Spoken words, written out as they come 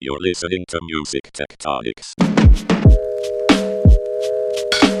You're listening to Music Tectonics.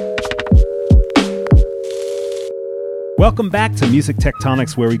 Welcome back to Music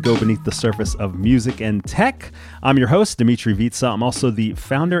Tectonics, where we go beneath the surface of music and tech. I'm your host, Dimitri Vitsa. I'm also the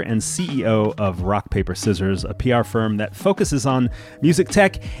founder and CEO of Rock, Paper, Scissors, a PR firm that focuses on music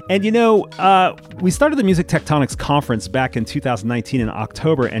tech. And we started the Music Tectonics conference back in 2019 in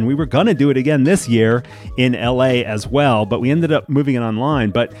October, and we were going to do it again this year in LA as well, but we ended up moving it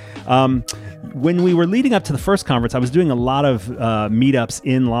online. But when we were leading up to the first conference, I was doing a lot of meetups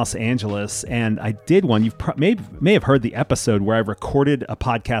in Los Angeles, and I did one. You may have heard the episode where I recorded a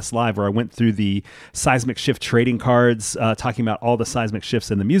podcast live where I went through the seismic shift trading cards, talking about all the seismic shifts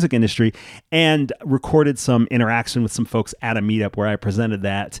in the music industry, and recorded some interaction with some folks at a meetup where I presented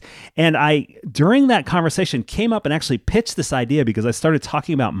that. And I, during that conversation, came up and actually pitched this idea because I started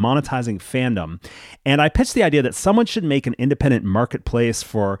talking about monetizing fandom. And I pitched the idea that someone should make an independent marketplace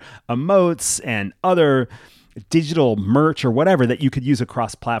for emotes and other digital merch or whatever that you could use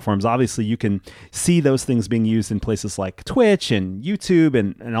across platforms. Obviously, you can see those things being used in places like Twitch and YouTube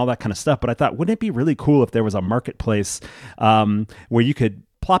and all that kind of stuff. But I thought, wouldn't it be really cool if there was a marketplace where you could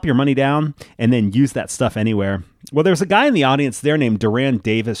plop your money down and then use that stuff anywhere? Well, there's a guy in the audience there named Duran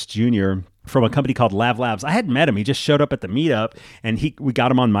Davis Jr. from a company called Lav Labs. I hadn't met him. He just showed up at the meetup, and we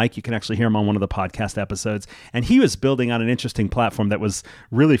got him on mic. You can actually hear him on one of the podcast episodes. And he was building on an interesting platform that was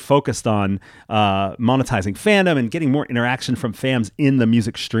really focused on monetizing fandom and getting more interaction from fans in the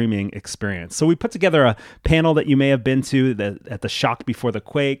music streaming experience. So we put together a panel that you may have been to at the Shock Before the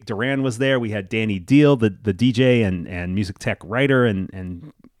Quake. Duran was there. We had Danny Deal, the DJ and music tech writer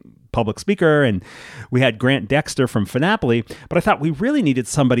and public speaker, and we had Grant Dexter from Finapoli. But I thought we really needed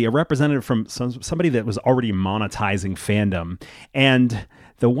a representative from somebody that was already monetizing fandom. And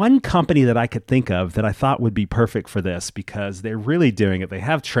the one company that I could think of that I thought would be perfect for this, because they're really doing it, they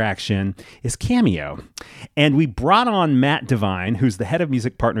have traction, is Cameo. And we brought on Matt Devine, who's the head of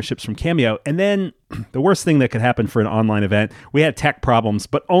music partnerships from Cameo. And then the worst thing that could happen for an online event, we had tech problems,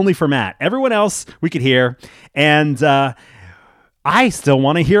 but only for Matt. Everyone else we could hear. And I still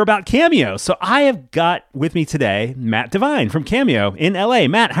want to hear about Cameo. So I have got with me today Matt Devine from Cameo in LA.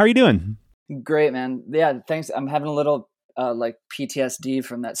 Matt, how are you doing? Great, man. Yeah, thanks. I'm having a little PTSD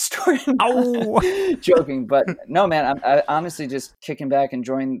from that story. Oh, joking, but no, man. I'm honestly just kicking back,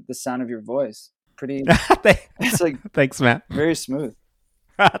 enjoying the sound of your voice. Pretty. It's like thanks, Matt. Very smooth.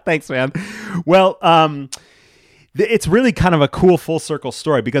 Thanks, man. Well, it's really kind of a cool full circle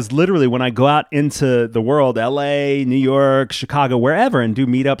story, because literally when I go out into the world, LA, New York, Chicago, wherever, and do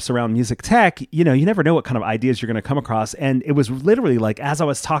meetups around music tech, you never know what kind of ideas you're going to come across. And it was literally like, as I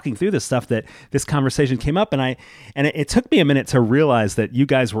was talking through this stuff, that this conversation came up, and it took me a minute to realize that you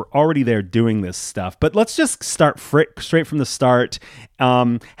guys were already there doing this stuff. But let's just start straight from the start.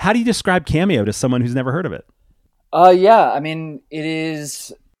 How do you describe Cameo to someone who's never heard of it? Yeah, I mean, it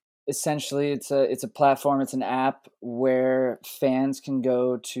is essentially it's a platform. It's an app where fans can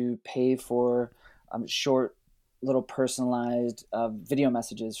go to pay for short, little personalized video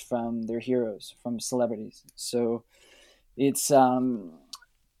messages from their heroes, from celebrities. So it's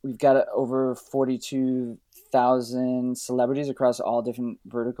we've got over 42,000 celebrities across all different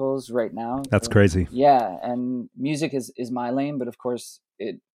verticals right now. That's crazy. Yeah, and music is my lane, but of course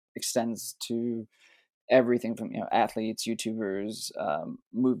it extends to everything from athletes, YouTubers,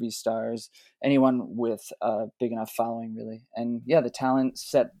 movie stars, anyone with a big enough following, really. And yeah, the talent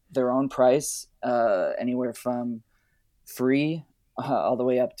set their own price, anywhere from free all the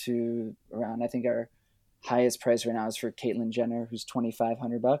way up to around, I think our highest price right now is for Caitlyn Jenner, who's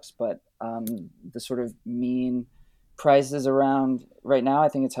 $2,500. But the sort of mean prices around right now, I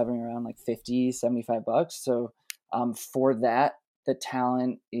think it's hovering around like $50-$75. So for that, the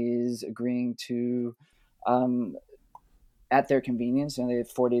talent is agreeing to at their convenience, they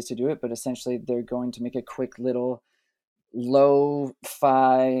have 4 days to do it, but essentially they're going to make a quick little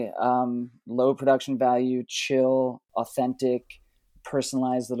lo-fi, low production value, chill, authentic,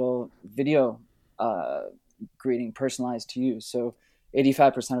 personalized little video greeting, personalized to you. So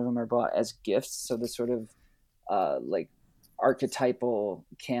 85% of them are bought as gifts. So the sort of archetypal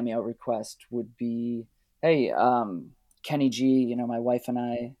Cameo request would be, hey, Kenny G, my wife and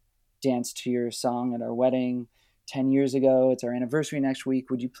I danced to your song at our wedding 10 years ago. It's our anniversary next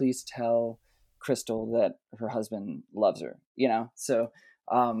week. Would you please tell Crystal that her husband loves her? So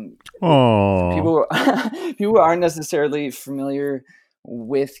people who aren't necessarily familiar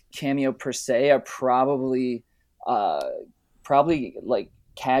with Cameo per se are probably like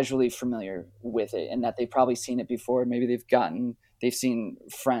casually familiar with it, and that they've probably seen it before. Maybe they've seen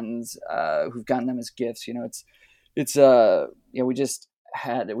friends who've gotten them as gifts. We just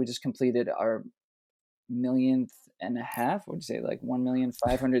we just completed our millionth and a half, would you say, like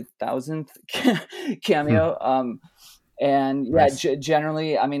 1,500,000th Cameo. And yeah, Nice.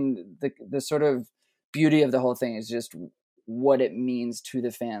 generally, I mean, the sort of beauty of the whole thing is just what it means to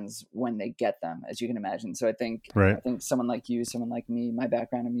the fans when they get them, as you can imagine. So Right. I think someone like you, someone like me, my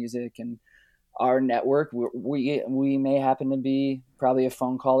background in music and our network, we may happen to be probably a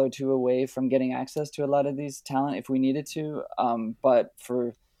phone call or two away from getting access to a lot of these talent if we needed to. But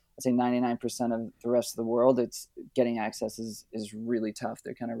for, I'd say 99% of the rest of the world, it's getting access is really tough.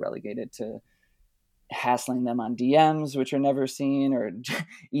 They're kind of relegated to hassling them on DMs, which are never seen, or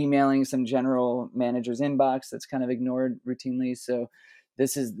emailing some general manager's inbox that's kind of ignored routinely. So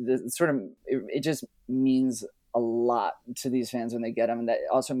this is the sort of, it just means a lot to these fans when they get them. And that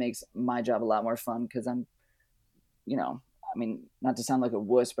also makes my job a lot more fun because I'm, I mean, not to sound like a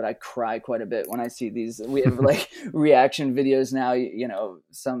wuss, but I cry quite a bit when I see these. We have like reaction videos now.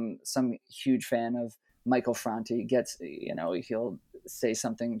 Some huge fan of Michael Franti gets, he'll say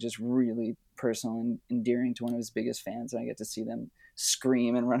something just really personal and endearing to one of his biggest fans, and I get to see them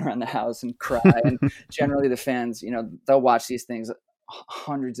scream and run around the house and cry. And generally, the fans, they'll watch these things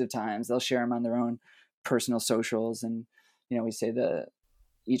hundreds of times. They'll share them on their own personal socials, and we say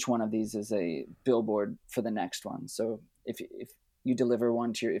each one of these is a billboard for the next one. So if you deliver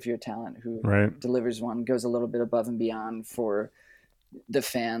one to if you're a talent who delivers one, goes a little bit above and beyond for the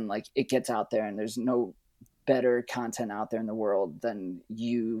fan, like it gets out there, and there's no better content out there in the world than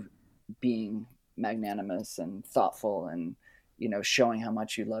you being magnanimous and thoughtful and showing how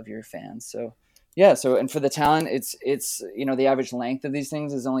much you love your fans. So yeah, and for the talent, it's the average length of these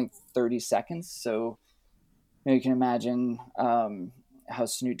things is only 30 seconds. So you can imagine how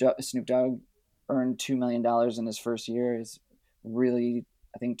Snoop Dogg earned $2 million in his first year is really,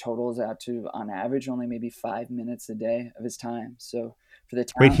 I think, totals out to, on average, only maybe 5 minutes a day of his time. So for the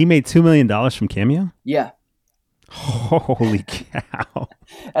talent, wait, he made $2 million from Cameo? Yeah. Holy cow.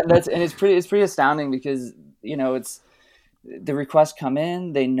 And it's pretty astounding because it's the requests come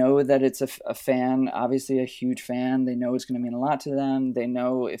in, they know that it's a fan, obviously a huge fan, they know it's going to mean a lot to them, they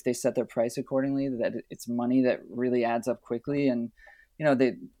know if they set their price accordingly that it's money that really adds up quickly, and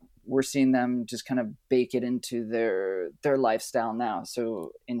we're seeing them just kind of bake it into their lifestyle now.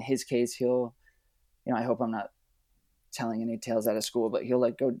 So in his case, he'll, I hope I'm not telling any tales out of school, but he'll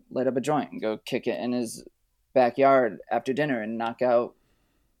like go light up a joint and go kick it in his backyard after dinner and knock out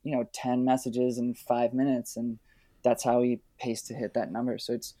 10 messages in 5 minutes, and that's how he pays to hit that number.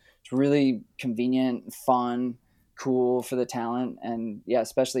 So it's really convenient, fun, cool for the talent. And yeah,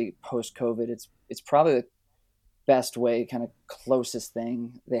 especially post COVID, it's probably the best way, kind of closest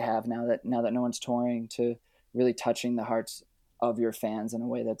thing they have now that no one's touring, to really touching the hearts of your fans in a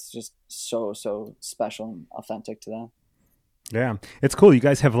way that's just so special and authentic to them. Yeah, it's cool. You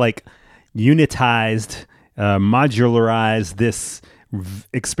guys have like unitized, modularized this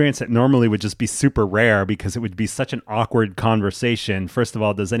experience that normally would just be super rare because it would be such an awkward conversation. First of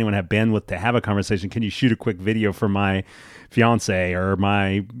all, does anyone have bandwidth to have a conversation? Can you shoot a quick video for my fiance or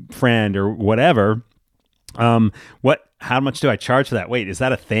my friend or whatever? How much do I charge for that? Wait, is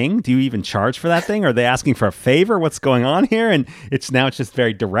that a thing? Do you even charge for that thing? Are they asking for a favor? What's going on here? And it's just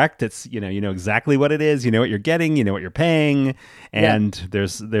very direct. It's, you know exactly what it is. You know what you're getting, you know what you're paying. And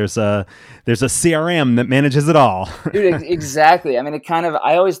there's a CRM that manages it all. Dude, exactly. I mean,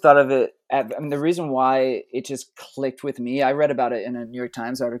 I always thought of it. The reason why it just clicked with me, I read about it in a New York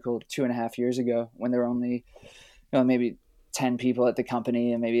Times article 2.5 years ago when there were only, maybe 10 people at the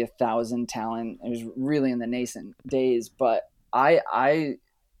company and maybe 1,000 talent. It was really in the nascent days, but I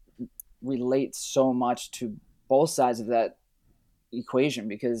relate so much to both sides of that equation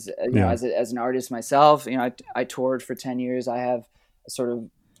because as an artist myself, I toured for 10 years. I have a sort of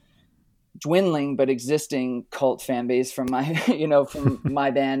dwindling but existing cult fan base from my from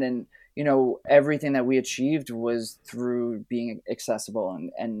my band, and everything that we achieved was through being accessible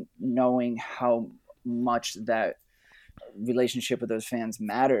and knowing how much that relationship with those fans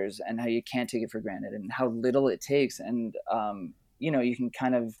matters and how you can't take it for granted and how little it takes. And you can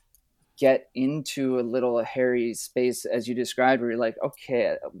kind of get into a little hairy space as you described where you're like,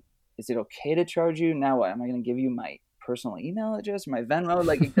 okay, is it okay to charge you? Now what? Am I going to give you my personal email address or my Venmo?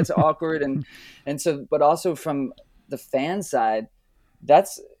 Like it gets awkward. And so, but also from the fan side,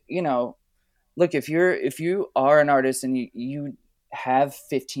 that's, look, if you are an artist and you have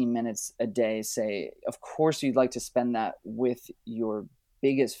 15 minutes a day, say, of course you'd like to spend that with your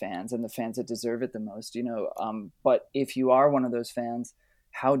biggest fans and the fans that deserve it the most, but if you are one of those fans,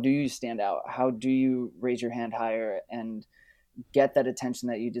 how do you stand out? How do you raise your hand higher and get that attention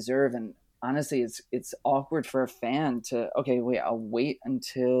that you deserve? And honestly, it's awkward for a fan to, okay, wait, I'll wait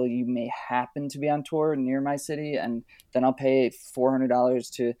until you may happen to be on tour near my city, and then I'll pay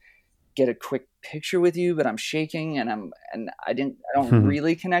 $400 to get a quick picture with you, but I'm shaking and I don't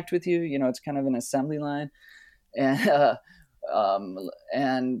really connect with you. You know, it's kind of an assembly line. And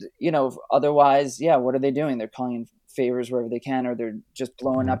otherwise, yeah, what are they doing? They're calling in favors wherever they can, or they're just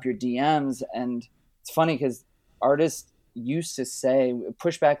blowing up your DMs. And it's funny because artists used to say,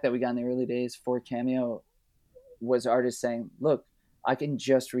 pushback that we got in the early days for Cameo was artists saying, look, I can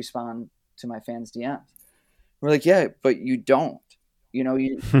just respond to my fans' DMs. We're like, yeah, but you don't.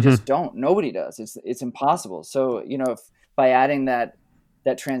 You just don't. Nobody does. It's impossible. So, if by adding that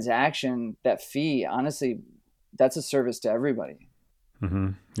transaction, that fee, honestly, that's a service to everybody.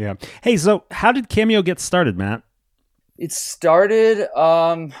 Yeah. Hey, so how did Cameo get started, Matt? It started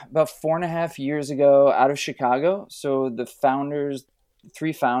about 4.5 years ago out of Chicago. So the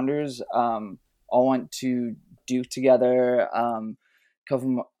three founders, all went to Duke together. A couple of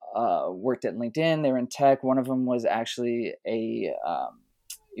them worked at LinkedIn. They were in tech. One of them was actually he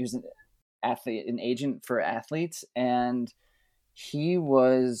was an athlete, an agent for athletes, and he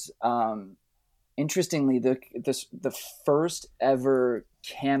was interestingly the first ever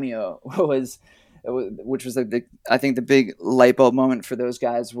Cameo which was like I think the big light bulb moment for those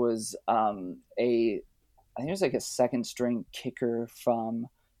guys was I think it was like a second string kicker from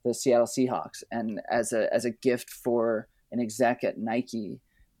the Seattle Seahawks, and as a gift for an exec at Nike,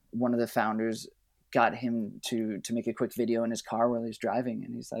 one of the founders got him to make a quick video in his car while he was driving,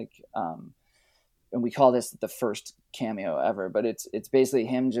 and he's like, and we call this the first Cameo ever, but it's basically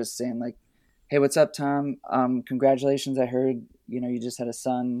him just saying like, hey, what's up, Tom? Congratulations. I heard, you just had a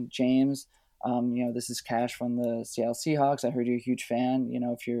son, James. This is Cash from the Seattle Seahawks. I heard you're a huge fan.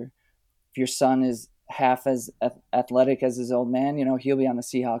 If your son is half as athletic as his old man, he'll be on the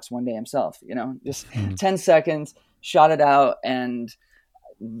Seahawks one day himself, just 10 seconds, shot it out. And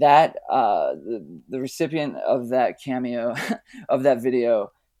that, the recipient of that Cameo of that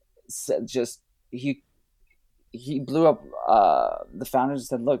video said, just, he blew up, the founders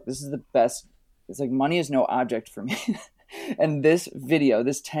said, look, this is the best. It's like, money is no object for me. And this video,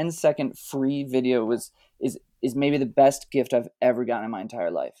 this 10-second free video is maybe the best gift I've ever gotten in my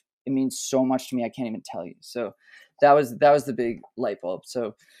entire life. It means so much to me, I can't even tell you. So that was the big light bulb.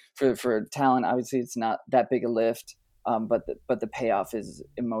 So for talent, obviously it's not that big a lift, but the payoff is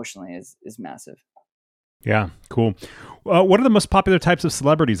emotionally is massive. Yeah, cool. What are the most popular types of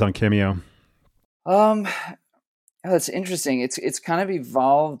celebrities on Cameo? That's interesting. It's kind of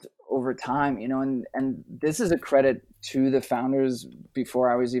evolved over time, and this is a credit to the founders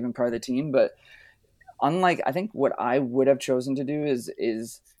before I was even part of the team. But unlike, I think what I would have chosen to do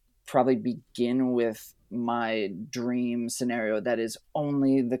is probably begin with my dream scenario that is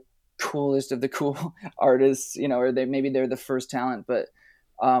only the coolest of the cool artists, or they're the first talent, but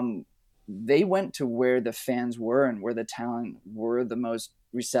they went to where the fans were and where the talent were the most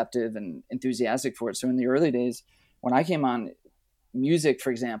receptive and enthusiastic for it. So in the early days, when I came on, music,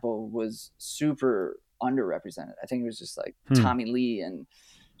 for example, was super underrepresented. I think it was just like Tommy Lee and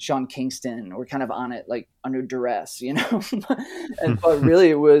Sean Kingston were kind of on it, like under duress, but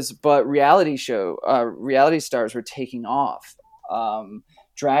really but reality stars were taking off.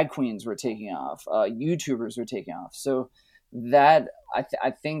 Drag queens were taking off. YouTubers were taking off. So that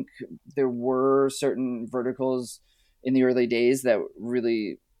I think there were certain verticals in the early days that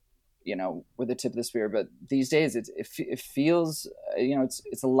really, were the tip of the spear. But these days it feels,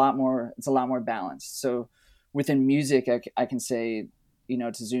 it's a lot more balanced. So within music, I can say,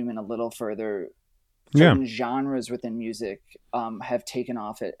 to zoom in a little further, certain genres within music have taken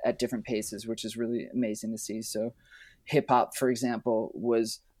off at different paces, which is really amazing to see. So hip hop, for example,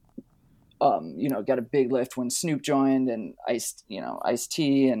 was, got a big lift when Snoop joined, and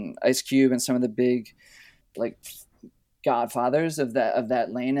Ice-T and Ice Cube and some of the big, like, godfathers of that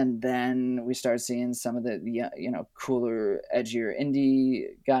lane. And then we started seeing some of the cooler, edgier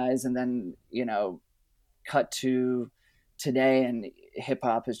indie guys, and then cut to today, and hip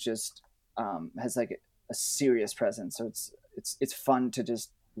hop is just has like a serious presence. So it's fun to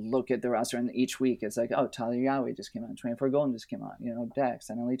just look at the roster, and each week it's like, oh, Talia Yahweh just came on, 24 Golden just came on, Dex,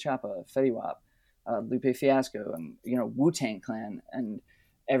 NLE Choppa, Fetty Wap, Lupe Fiasco, and Wu-Tang Clan, and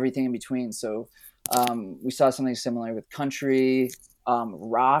everything in between. So we saw something similar with country,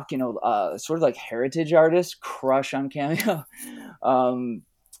 rock, sort of like heritage artists crush on Cameo.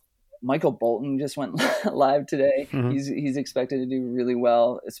 Michael Bolton just went live today. Mm-hmm. He's expected to do really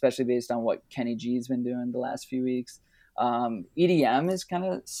well, especially based on what Kenny G's been doing the last few weeks. EDM is kind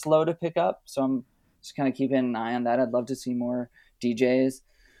of slow to pick up, so I'm just kind of keeping an eye on that. I'd love to see more DJs.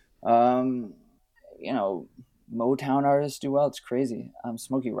 Um, you know, Motown artists do well. It's crazy.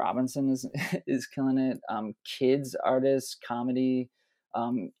 Smokey Robinson is is killing it. Kids artists, comedy,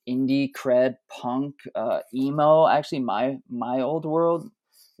 indie cred, punk, emo. Actually, my old world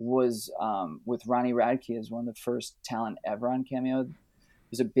was with Ronnie Radke as one of the first talent ever on Cameo. It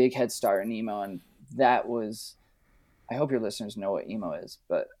was a big head start in emo, and that was. I hope your listeners know what emo is,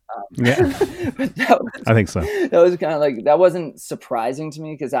 but Yeah, but I think so. that was kind of like that wasn't surprising to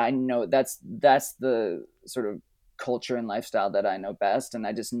me because I know that's the sort of culture and lifestyle that I know best, and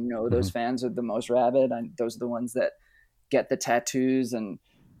I just know those Mhm. fans are the most rabid. Those are the ones that get the tattoos and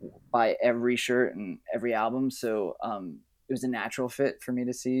buy every shirt and every album. So it was a natural fit for me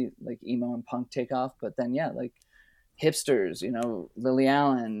to see like emo and punk take off. But then yeah, like hipsters, Lily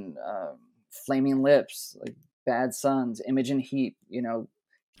Allen, Flaming Lips, like Bad Sons, Imogen Heap, Wow.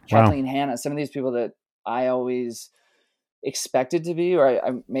 Kathleen Hanna, some of these people that I always expected to be,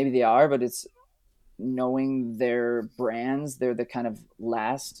 or maybe they are, but it's knowing their brands. They're the kind of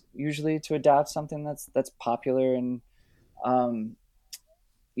last usually to adopt something that's popular and um,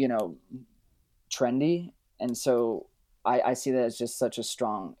 you know trendy, and so I see that as just such a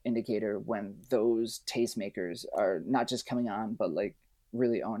strong indicator when those tastemakers are not just coming on, but like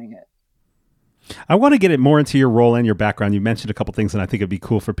really owning it. I want to get it more into your role and your background. You mentioned a couple things, and I think it'd be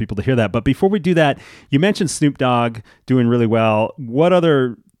cool for people to hear that. But before we do that, you mentioned Snoop Dogg doing really well. What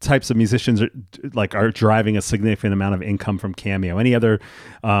other types of musicians are driving a significant amount of income from Cameo? Any other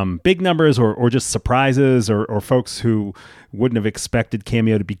big numbers or just surprises or folks who wouldn't have expected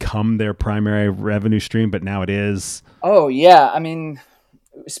Cameo to become their primary revenue stream, but now it is? Oh yeah, I mean,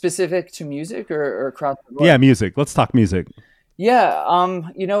 specific to music or across the board. Yeah, music. Let's talk music. Yeah,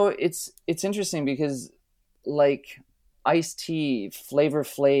 it's interesting because like Ice T, Flavor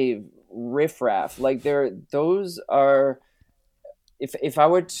Flav, Riff Raff, like those are if I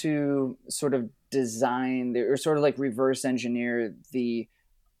were to sort of design or sort of like reverse engineer the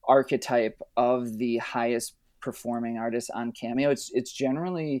archetype of the highest performing artists on Cameo, it's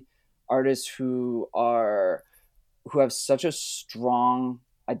generally artists who have such a strong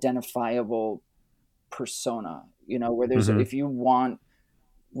identifiable persona, where there's Mm-hmm. if you want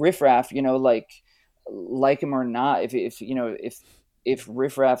Riff Raff, like him or not, if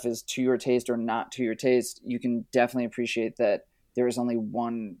Riff Raff is to your taste or not to your taste, you can definitely appreciate that there is only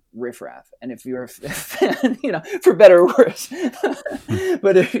one Riff Raff. And if you're a fan, for better or worse,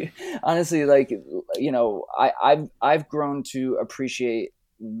 but honestly, like, I've grown to appreciate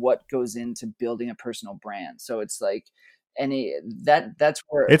what goes into building a personal brand. So it's like that's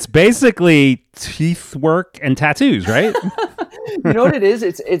where It's basically teeth work and tattoos, right? you know what it is?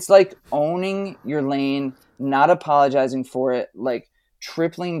 It's like owning your lane, not apologizing for it, like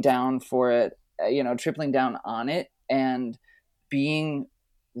tripling down for it, tripling down on it, and being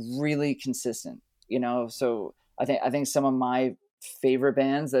really consistent. So I think some of my favorite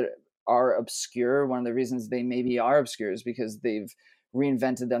bands that are obscure, one of the reasons they maybe are obscure is because they've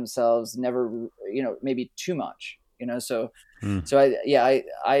reinvented themselves, never, maybe too much. So Mm. so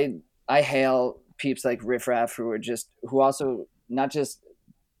I hail peeps like Riff Raff who also not just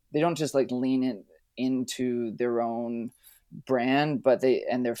they don't just like lean into their own brand, but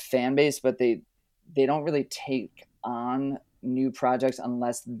their fan base, but they don't really take on new projects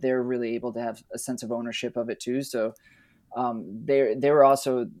unless they're really able to have a sense of ownership of it too. So they were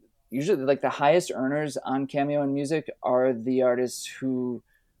also usually like the highest earners on Cameo and music are the artists who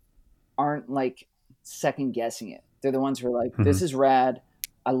aren't like second guessing it. They're the ones who are like, Mm-hmm. this is rad.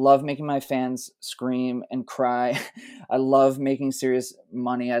 I love making my fans scream and cry. I love making serious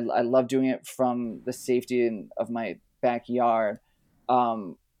money. I love doing it from the safety of my backyard.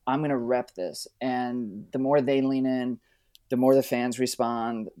 I'm going to rep this. And the more they lean in, the more the fans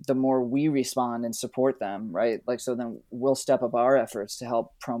respond, the more we respond and support them, right? Like, so then we'll step up our efforts to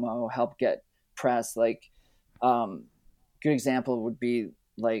help promo, help get press. Like, good example would be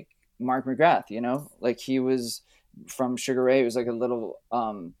like Mark McGrath, like he was from Sugar Ray. He was like a little,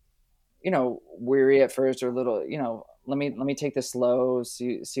 weary at first or a little, let me take this slow,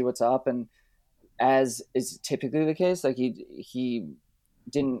 see what's up. And as is typically the case, like he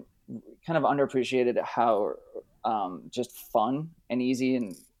didn't kind of underappreciated how just fun and easy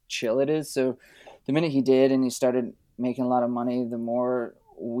and chill it is. So the minute he did and he started making a lot of money, the more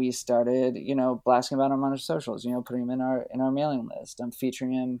we started, blasting about him on our socials, putting him in our mailing list. I'm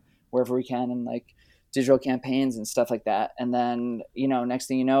featuring him wherever we can in like digital campaigns and stuff like that. And then, next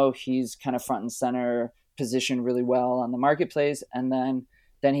thing you know, he's kind of front and center, positioned really well on the marketplace. And then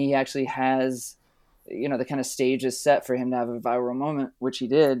he actually has, the kind of stage is set for him to have a viral moment, which he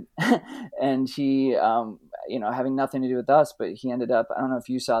did. And he, having nothing to do with us, but he ended up, I don't know if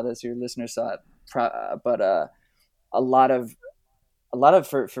you saw this, your listeners saw it, but a lot of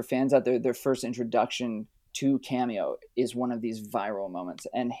for fans out there, their first introduction to Cameo is one of these viral moments,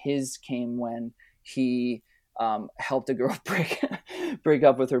 and his came when he helped a girl break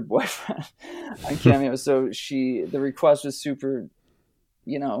up with her boyfriend on Cameo. So the request was super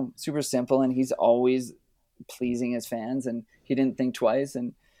simple, and he's always pleasing his fans, and he didn't think twice,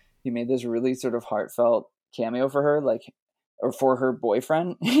 and he made this really sort of heartfelt cameo for her, like, or for her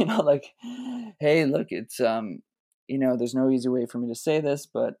boyfriend, like, hey, look, it's there's no easy way for me to say this,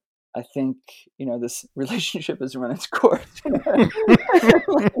 but I think this relationship has run its course.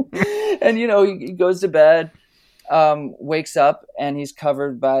 And he goes to bed, wakes up, and he's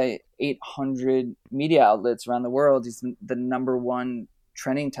covered by 800 media outlets around the world. He's the number one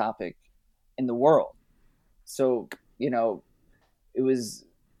trending topic in the world. So it was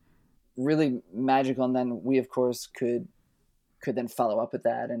really magical, and then we of course could then follow up with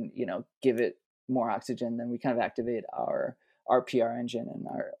that and give it more oxygen. Then we kind of activate our PR engine and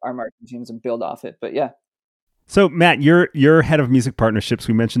our marketing teams and build off it. But yeah. So Matt, you're head of music partnerships.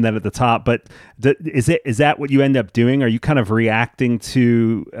 We mentioned that at the top, but is that what you end up doing? Are you kind of reacting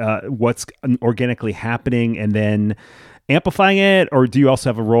to what's organically happening and then amplifying it, or do you also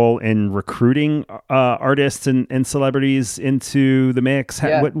have a role in recruiting artists and celebrities into the mix?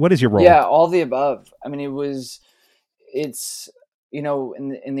 Yeah. What is your role? Yeah, all the above. I mean, it's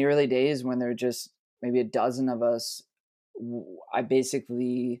in the early days when there were just maybe a dozen of us, I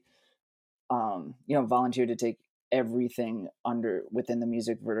basically volunteered to take everything within the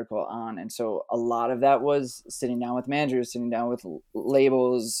music vertical on. And so a lot of that was sitting down with managers, sitting down with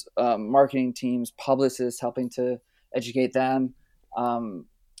labels, marketing teams, publicists, helping to educate them,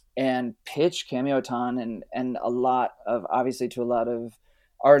 and pitch Cameo a ton, and a lot of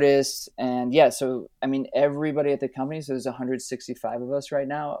artists. And yeah, so I mean, everybody at the company, so there's 165 of us right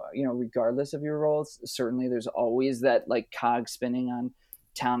now, regardless of your roles. Certainly there's always that like cog spinning on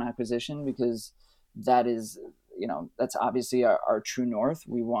talent acquisition, because that is, that's obviously our true north.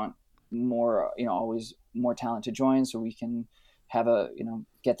 We want more, always more talent to join, so we can have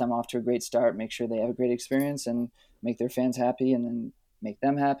get them off to a great start, make sure they have a great experience, and make their fans happy, and then make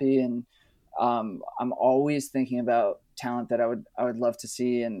them happy. And I'm always thinking about talent that I would love to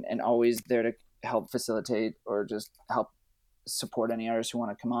see, and always there to help facilitate or just help support any artists who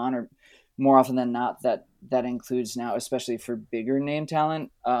want to come on. Or more often than not, that includes now, especially for bigger name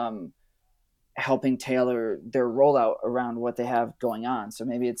talent, helping tailor their rollout around what they have going on. So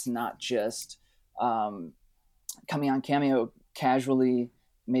maybe it's not just coming on Cameo casually.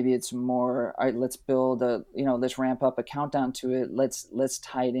 Maybe it's more, all right, let's build let's ramp up a countdown to it. Let's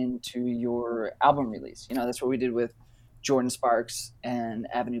tie it into your album release. That's what we did with Jordan Sparks and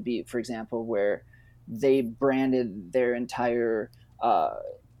Avenue Beat, for example, where they branded their entire rollout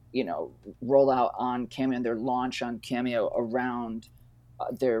on Cameo and their launch on Cameo around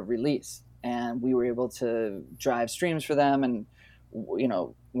their release. And we were able to drive streams for them, and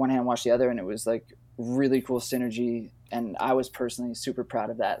one hand wash the other, and it was like really cool synergy. And I was personally super proud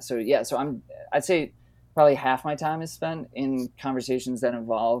of that. So yeah, so I'd say probably half my time is spent in conversations that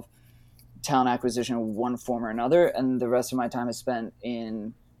involve talent acquisition in one form or another, and the rest of my time is spent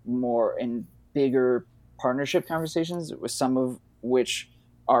in bigger partnership conversations, with some of which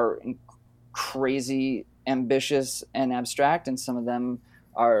are crazy ambitious and abstract, and some of them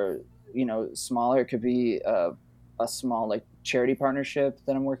are smaller. It could be a small like charity partnership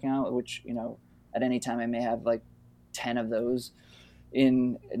that I'm working on, which at any time I may have like 10 of those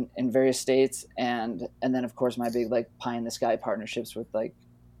in various states, and then of course my big like pie in the sky partnerships with like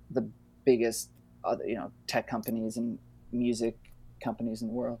the biggest tech companies and music companies in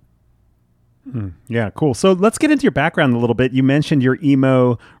the world. Yeah, cool. So let's get into your background a little bit. You mentioned your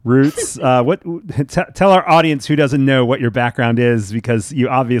emo roots. Tell our audience who doesn't know what your background is, because you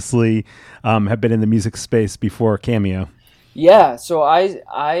obviously have been in the music space before Cameo. Yeah, so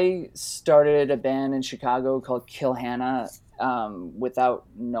I started a band in Chicago called Kill Hannah without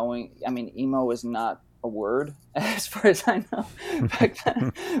knowing. I mean, emo was not a word as far as I know back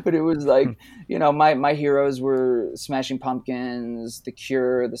then, but it was like, my heroes were Smashing Pumpkins, The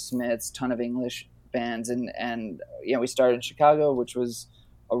Cure, The Smiths, ton of English bands, and we started in Chicago, which was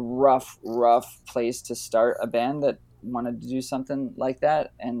a rough place to start a band that wanted to do something like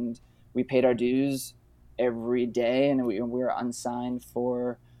that, and we paid our dues every day, and we were unsigned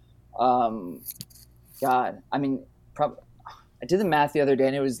for I did the math the other day,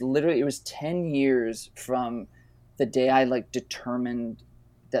 and it was 10 years from the day I like determined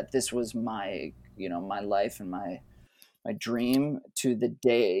that this was my my life and my my dream to the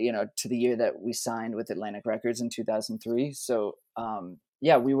day, to the year that we signed with Atlantic Records in 2003. So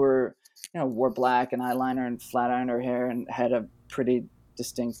yeah, we were, wore black and eyeliner and flat ironed our hair and had a pretty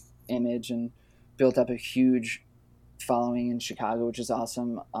distinct image and built up a huge following in Chicago, which is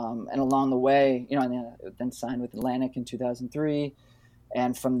awesome. And along the way, then signed with Atlantic in 2003.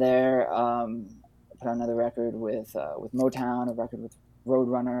 And from there, put out another record with Motown, a record with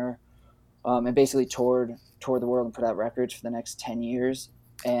Roadrunner, and basically toured the world and put out records for the next 10 years.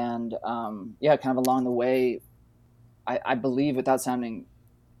 And yeah, kind of along the way, I believe, without sounding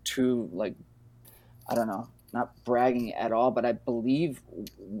too, like, I don't know, not bragging at all, but I believe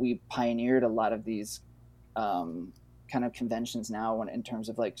we pioneered a lot of these kind of conventions now in terms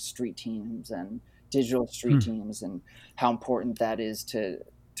of like street teams and digital street teams, and how important that is to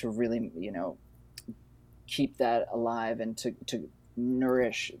really, keep that alive and to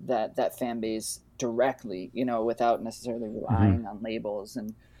nourish that fan base directly, without necessarily relying on labels,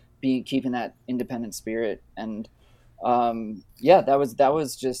 and keeping that independent spirit. And yeah, that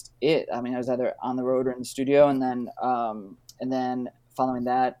was just it. I mean, I was either on the road or in the studio, and then following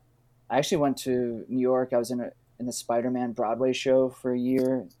that, I actually went to New York. I was in the Spider-Man Broadway show for a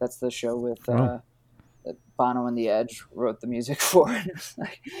year. That's the show with that Bono and the Edge wrote the music for. And it was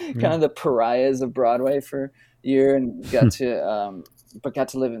like kind of the pariahs of Broadway for a year, and got to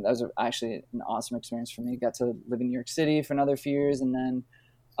live in. That was actually an awesome experience for me. Got to live in New York City for another few years, and then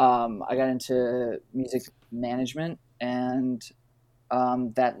I got into music management, and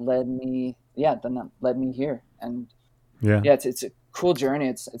that led me here. And yeah, it's a cool journey.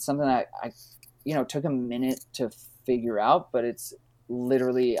 It's something that I took a minute to figure out, but it's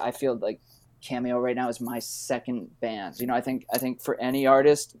literally, I feel like Cameo right now is my second band. I think for any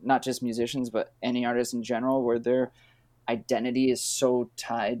artist, not just musicians, but any artist in general, where their identity is so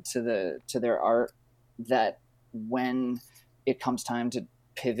tied to their art, that when it comes time to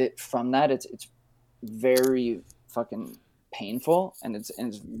pivot from that, it's very fucking painful, and it's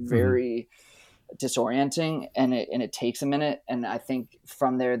very disorienting, and it takes a minute. And I think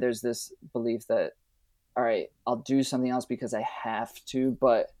from there's this belief that, all right, I'll do something else because I have to,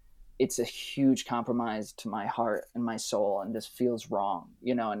 but it's a huge compromise to my heart and my soul, and this feels wrong,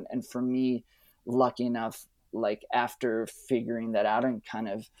 and for me, lucky enough, like after figuring that out and kind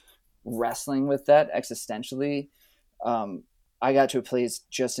of wrestling with that existentially, I got to a place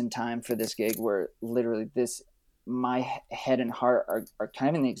just in time for this gig where literally my head and heart are kind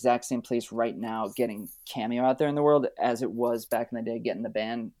of in the exact same place right now, getting Cameo out there in the world as it was back in the day, getting the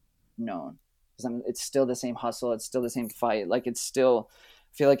band known. Because it's still the same hustle. It's still the same fight. Like, it's still,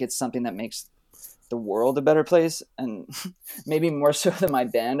 I feel like it's something that makes the world a better place, and maybe more so than my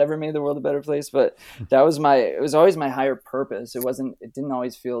band ever made the world a better place. But it was always my higher purpose. It didn't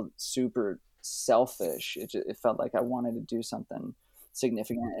always feel super selfish. It felt like I wanted to do something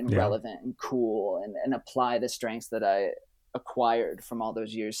significant and relevant and cool, and apply the strengths that I acquired from all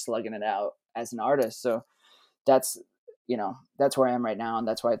those years slugging it out as an artist. So that's where I am right now. And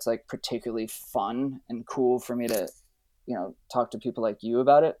that's why it's like particularly fun and cool for me to, talk to people like you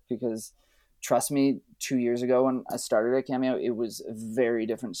about it, because trust me, 2 years ago when I started at Cameo, it was a very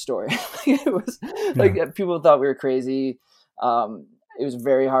different story. It was like people thought we were crazy. It was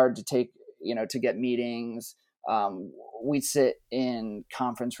very hard to to get meetings. We'd sit in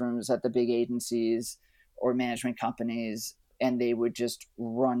conference rooms at the big agencies or management companies, and they would just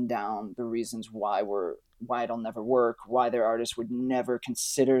run down the reasons why it'll never work, why their artists would never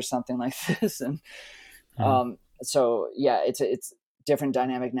consider something like this. And so yeah, it's different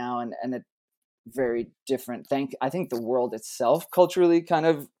dynamic now, and a very different I think the world itself culturally kind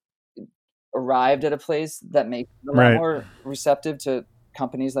of arrived at a place that makes it a lot more receptive to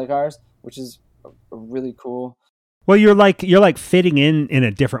companies like ours, which is a really cool. Well, you're like fitting in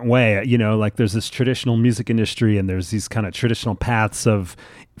a different way, like there's this traditional music industry, and there's these kind of traditional paths of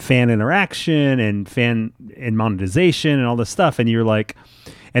fan interaction and fan and monetization and all this stuff. And you're like,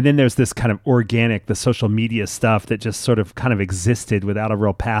 and then there's this kind of organic, the social media stuff that just sort of kind of existed without a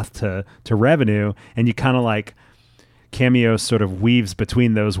real path to revenue. And you kind of like, Cameo sort of weaves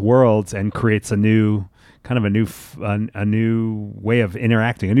between those worlds and creates a new way of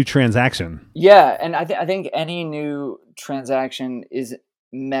interacting, a new transaction. Yeah. And I think any new transaction is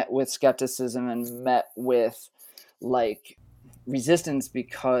met with skepticism and met with like resistance,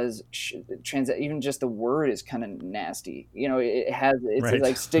 because even just the word is kind of nasty. It's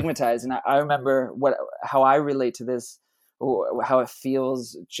like stigmatized. And I remember how I relate to this, or how it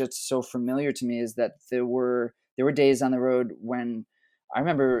feels just so familiar to me, is that there were days on the road when I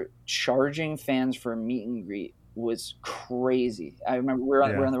remember charging fans for a meet and greet was crazy. I remember we're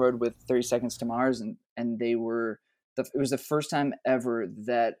on the road with 30 Seconds to Mars, and they were it was the first time ever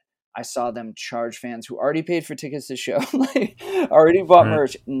that I saw them charge fans who already paid for tickets to show, like already bought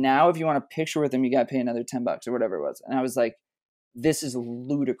merch. Now, if you want a picture with them, you got to pay another $10 or whatever it was. And I was like, this is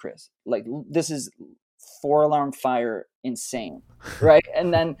ludicrous. Like, this is 4-alarm fire insane. Right.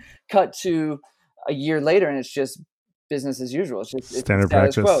 And then cut to a year later and it's just business as usual. It's just standard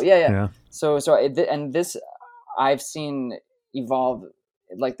status practice. quo. Yeah. And this I've seen evolve,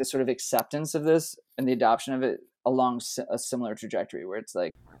 like the sort of acceptance of this and the adoption of it along a similar trajectory where it's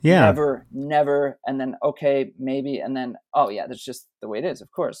like, never, and then, okay, maybe. And then, oh yeah, that's just the way it is.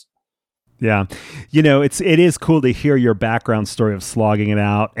 Of course. Yeah. It is cool to hear your background story of slogging it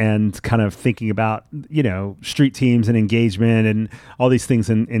out and kind of thinking about, street teams and engagement and all these things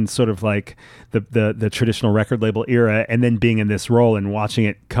in sort of like the traditional record label era, and then being in this role and watching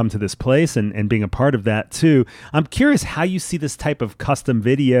it come to this place and being a part of that too. I'm curious how you see this type of custom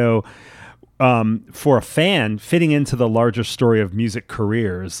video for a fan fitting into the larger story of music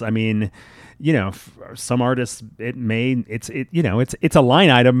careers. I mean, some artists, it's a line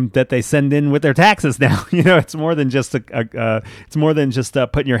item that they send in with their taxes now. It's more than just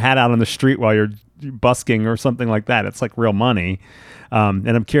putting your hat out on the street while you're busking or something like that. It's like real money. And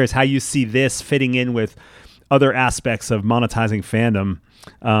I'm curious how you see this fitting in with other aspects of monetizing fandom,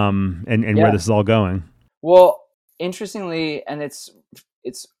 and where this is all going. Well, interestingly, and it's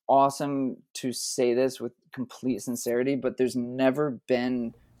awesome to say this with complete sincerity, but there's never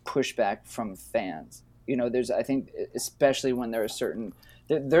been pushback from fans. I think especially when there are certain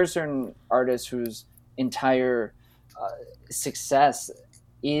artists whose entire success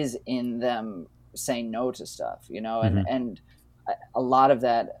is in them saying no to stuff, and a lot of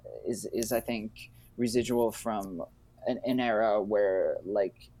that is I think residual from an era where,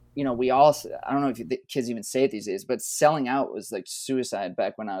 like, we all, I don't know if the kids even say it these days, but selling out was like suicide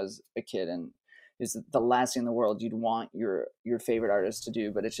back when I was a kid, and is the last thing in the world you'd want your favorite artist to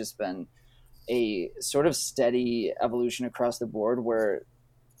do. But it's just been a sort of steady evolution across the board where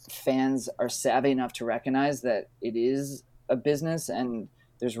fans are savvy enough to recognize that it is a business, and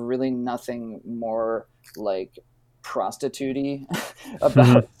there's really nothing more like prostitute-y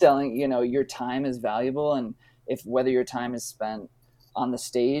about selling, your time is valuable. And if whether your time is spent on the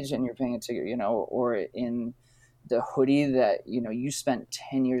stage and you're paying a ticket, or in the hoodie that, you spent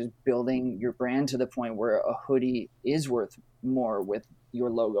 10 years building your brand to the point where a hoodie is worth more with your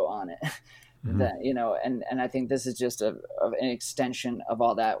logo on it. That, and I think this is just an extension of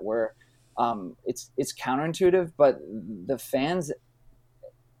all that, where it's counterintuitive, but the fans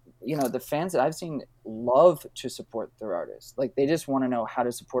that I've seen love to support their artists. Like, they just want to know how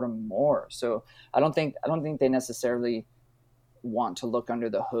to support them more. So I don't think they necessarily want to look under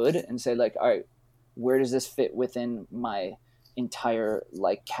the hood and say, like, all right, where does this fit within my entire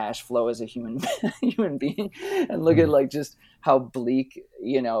like cash flow as a human being, and look at like just how bleak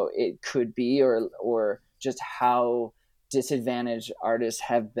it could be, or just how disadvantaged artists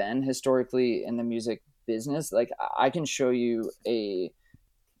have been historically in the music business. Like, I can show you a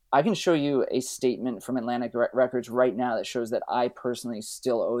statement from Atlantic Records right now that shows that I personally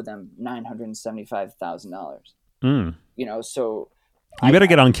still owe them $975,000. So you better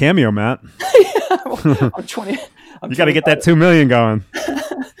get on Cameo, Matt. I'm 20. You got to get that 2 million going.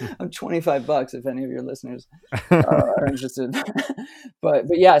 I'm $25 if any of your listeners are interested. but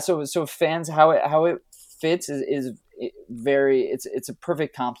yeah, so fans, how it fits is very, it's a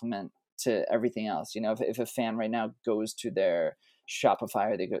perfect complement to everything else. If a fan right now goes to their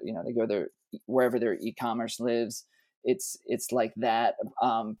Shopify, or they go there wherever their e-commerce lives, it's like that.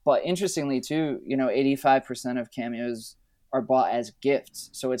 But interestingly too, 85% of Cameos are bought as gifts.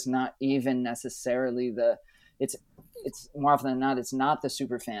 So it's not even necessarily it's more often than not, it's not the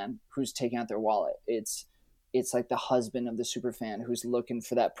super fan who's taking out their wallet. It's like the husband of the super fan who's looking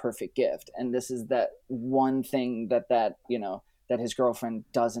for that perfect gift. And this is that one thing that his girlfriend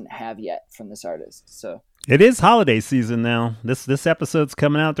doesn't have yet from this artist. So it is holiday season now. This episode's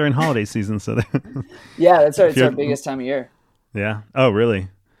coming out during holiday season. So yeah, it's our biggest time of year. Yeah. Oh, really?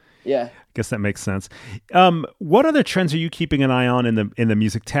 Yeah. I guess that makes sense. What other trends are you keeping an eye on in the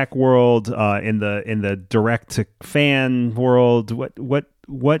music tech world, in the direct to fan world?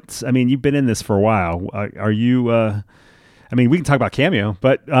 What? I mean, you've been in this for a while. Are you? We can talk about Cameo,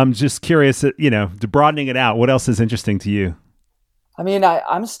 but I'm just curious. Broadening it out. What else is interesting to you? I mean,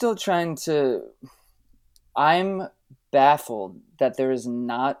 I'm still trying to. I'm baffled that there is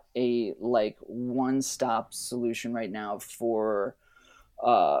not a like one-stop solution right now for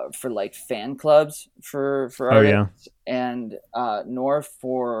like fan clubs for artists, and nor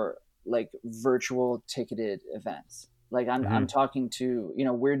for like virtual ticketed events. Like I'm talking to,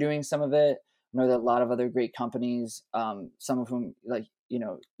 we're doing some of it. know that a lot of other great companies, some of whom, like,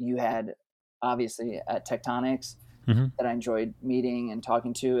 you had obviously at Tectonics, Mm-hmm. that I enjoyed meeting and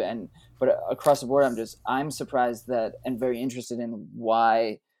talking to, but across the board, I'm surprised that, and very interested in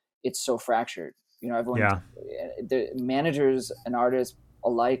why it's so fractured. Everyone, Yeah. the managers and artists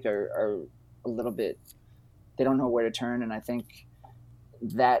alike are a little bit, they don't know where to turn, and I think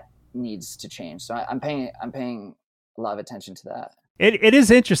that needs to change. So I'm paying a lot of attention to that. It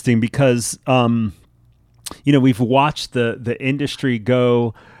is interesting because we've watched the industry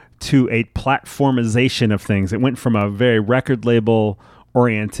go to a platformization of things. It went from a very record label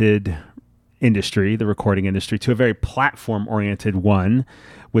oriented industry, the recording industry, to a very platform oriented one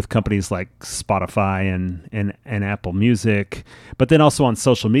with companies like Spotify and Apple Music, but then also on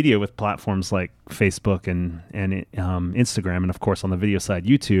social media with platforms like Facebook and Instagram, and of course on the video side,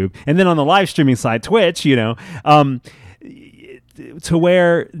 YouTube, and then on the live streaming side, Twitch, to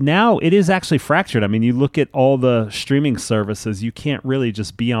where now it is actually fractured. I mean, you look at all the streaming services, you can't really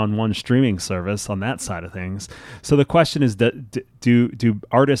just be on one streaming service on that side of things. So the question is, do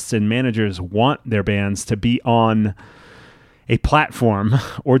artists and managers want their bands to be on a platform,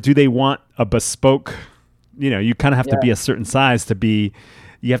 or do they want a bespoke, you kind of have to be a certain size to be,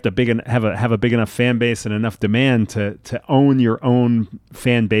 you have to have a big enough fan base and enough demand to own your own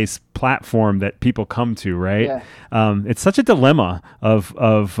fan base platform that people come to, right? Yeah. It's such a dilemma of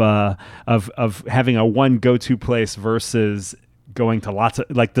having a one go-to place versus going to lots of,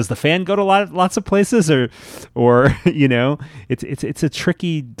 like, does the fan go to lots of places, or it's a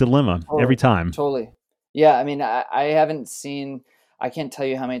tricky dilemma every time. Totally. Yeah, I mean, I haven't seen. I can't tell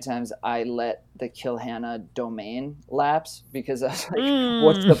you how many times I let the Kill Hannah domain lapse because I was like,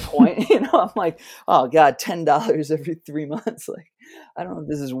 what's the point? I'm like, oh God, $10 every 3 months. Like, I don't know if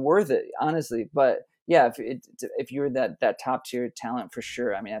this is worth it, honestly. But yeah, if you're that top tier talent, for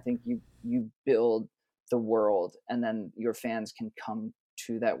sure. I mean, I think you build the world, and then your fans can come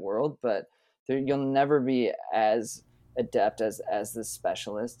to that world. But you'll never be as adept as the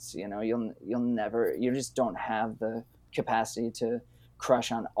specialists. You'll never. You just don't have the capacity to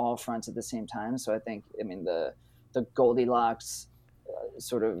crush on all fronts at the same time. So I think, the Goldilocks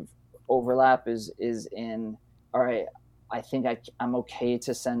sort of overlap is in, all right, I think I'm okay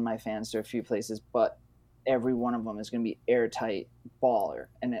to send my fans to a few places, but every one of them is going to be airtight baller,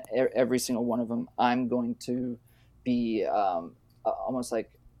 and every single one of them I'm going to be almost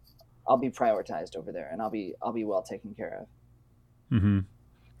like I'll be prioritized over there, and I'll be well taken care of. Mm-hmm.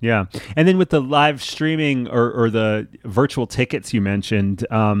 Yeah. And then with the live streaming or the virtual tickets you mentioned,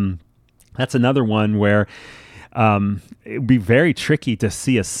 that's another one where it would be very tricky to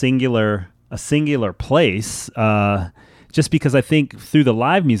see a singular place, just because I think through the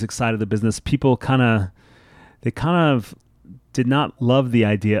live music side of the business, people kind of did not love the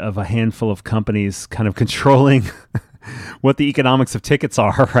idea of a handful of companies kind of controlling what the economics of tickets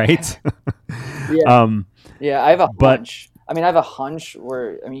are, right? Yeah, I have a hunch. I have a hunch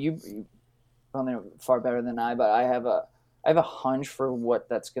where, you probably know far better than I, but I have a hunch for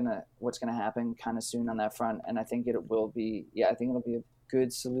what's gonna happen kind of soon on that front, and I think it will be. Yeah, I think it'll be a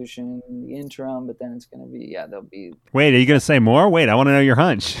good solution in the interim, but then it's gonna be. Yeah, there'll be. Wait, are you gonna say more? Wait, I want to know your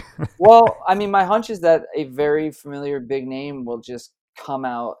hunch. Well, my hunch is that a very familiar big name will just come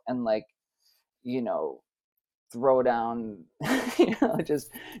out and throw down,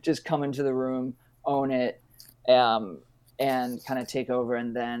 just come into the room, own it. And kind of take over,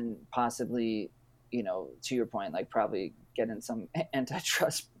 and then possibly, to your point, like probably get in some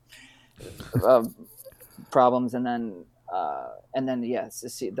antitrust problems, and then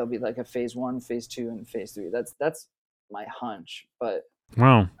yes, there'll be like a phase 1, phase 2, and phase 3. That's my hunch. But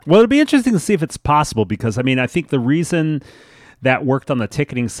wow, well, it'll be interesting to see if it's possible, because I think the reason that worked on the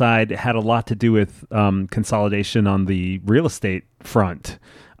ticketing side had a lot to do with consolidation on the real estate front,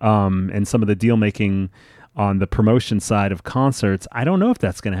 and some of the deal making on the promotion side of concerts. I don't know if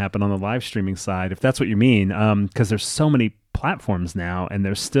that's going to happen on the live streaming side, if that's what you mean, because there's so many platforms now, and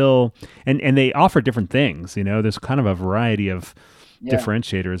there's still, and they offer different things. There's kind of a variety of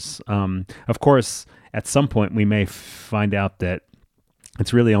differentiators. Of course, at some point we may find out that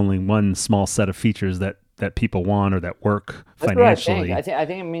it's really only one small set of features that people want or that work financially. I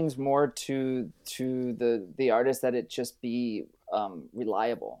think it means more to the artist that it just be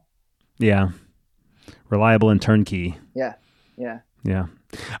reliable. Yeah. Reliable and turnkey. Yeah.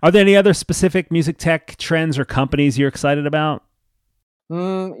 Are there any other specific music tech trends or companies you're excited about?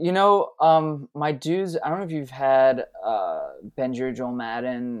 My dudes, I don't know if you've had Benji or Joel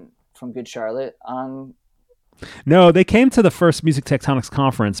Madden from Good Charlotte on. No, they came to the first Music Tectonics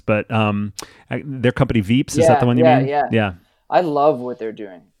conference, but their company Veeps, is that the one you mean? Yeah. I love what they're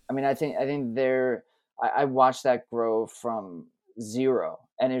doing. I mean, I think I watched that grow from zero,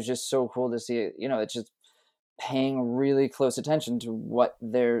 and it was just so cool to see it. It's just paying really close attention to what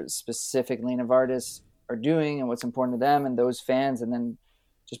their specific lane of artists are doing and what's important to them and those fans, and then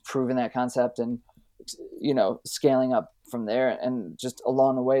just proving that concept and scaling up from there. And just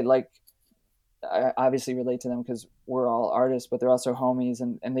along the way, like, I obviously relate to them because we're all artists, but they're also homies,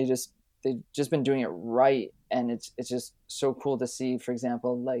 and they've just been doing it right. And it's just so cool to see, for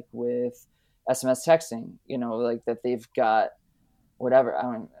example, like with SMS texting, like that they've got whatever,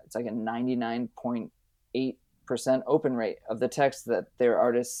 I mean, it's like a 99.8% open rate of the text that their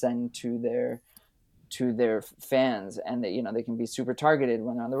artists send to their fans, and that they can be super targeted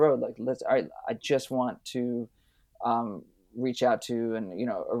when they're on the road. Like, I just want to reach out to and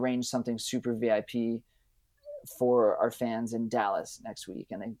arrange something super VIP for our fans in Dallas next week,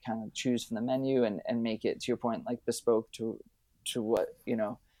 and then kind of choose from the menu and make it, to your point, like bespoke to what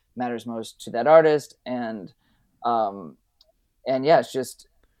matters most to that artist. And yeah, it's just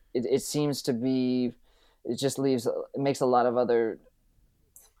it seems to be, it makes a lot of other,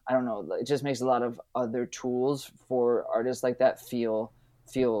 I don't know, it just makes a lot of other tools for artists like that feel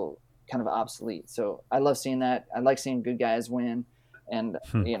kind of obsolete. So I love seeing that. I like seeing good guys win, and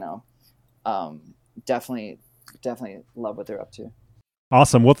definitely love what they're up to.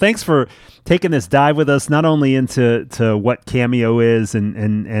 Awesome. Well, thanks for taking this dive with us, not only into what Cameo is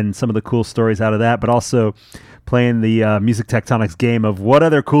and some of the cool stories out of that, but also playing the Music Tectonics game of what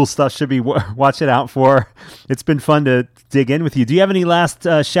other cool stuff should be watching out for. It's been fun to dig in with you. Do you have any last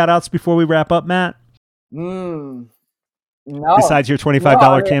shout outs before we wrap up, Matt? No. Besides your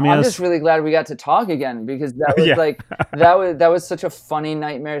 $25 cameos? I'm just really glad we got to talk again, because that was that was such a funny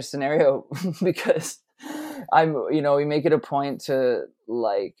nightmare scenario because we make it a point to,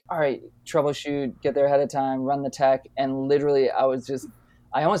 like, all right, troubleshoot, get there ahead of time, run the tech, and literally I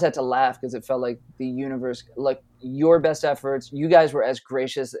almost had to laugh because it felt like the universe, like, your best efforts, you guys were as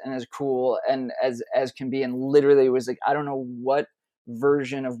gracious and as cool and as can be, and literally it was like, I don't know what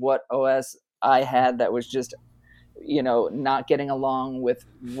version of what OS I had that was just not getting along with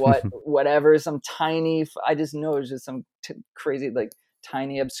whatever, some tiny, I just know it was just some crazy, like,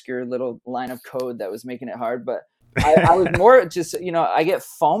 tiny obscure little line of code that was making it hard. But I was more just, I get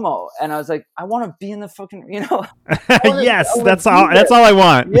FOMO, and I was like, I want to be in the fucking, yes, that's all I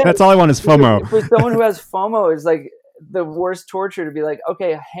want. Yeah. That's all I want is FOMO. For someone who has FOMO, it's like the worst torture to be like,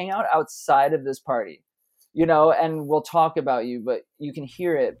 okay, hang out outside of this party, and we'll talk about you, but you can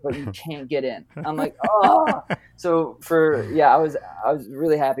hear it, but you can't get in. I'm like, oh. So I was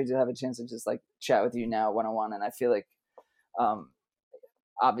really happy to have a chance to just, like, chat with you now one-on-one. And I feel like,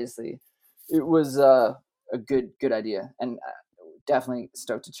 obviously it was a good idea, and definitely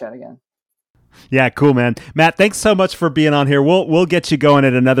stoked to chat again. Yeah, cool, man. Matt, thanks so much for being on here. We'll get you going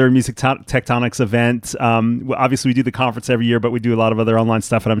at another Music Tectonics event. Obviously, we do the conference every year, but we do a lot of other online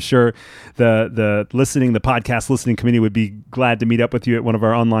stuff, and I'm sure the podcast listening community would be glad to meet up with you at one of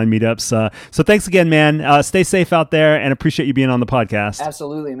our online meetups. So thanks again, man. Stay safe out there, and appreciate you being on the podcast.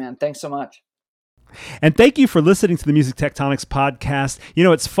 Absolutely, man. Thanks so much. And thank you for listening to the Music Tectonics podcast.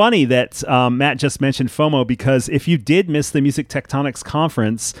 It's funny that Matt just mentioned FOMO, because if you did miss the Music Tectonics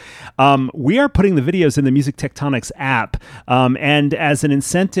conference, we are putting the videos in the Music Tectonics app. And as an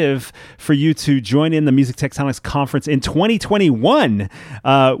incentive for you to join in the Music Tectonics conference in 2021,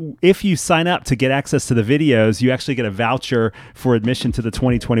 if you sign up to get access to the videos, you actually get a voucher for admission to the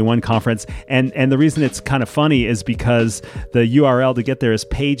 2021 conference. And the reason it's kind of funny is because the URL to get there is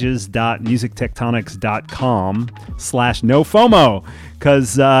pages.musictectonics.com/no-FOMO,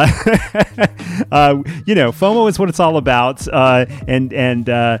 because FOMO is what it's all about, and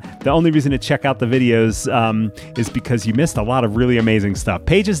the only reason to check out the videos is because you missed a lot of really amazing stuff.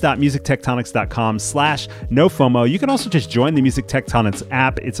 pages.musictectonics.com/no-FOMO. You can also just join the Music Tectonics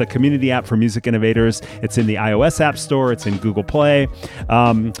app. It's a community app for music innovators. It's in the iOS App Store. It's in Google Play,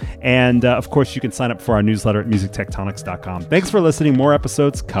 and of course you can sign up for our newsletter at musictectonics.com. Thanks for listening. More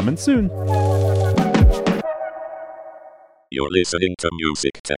episodes coming soon. You're listening to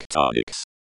Music Tectonics.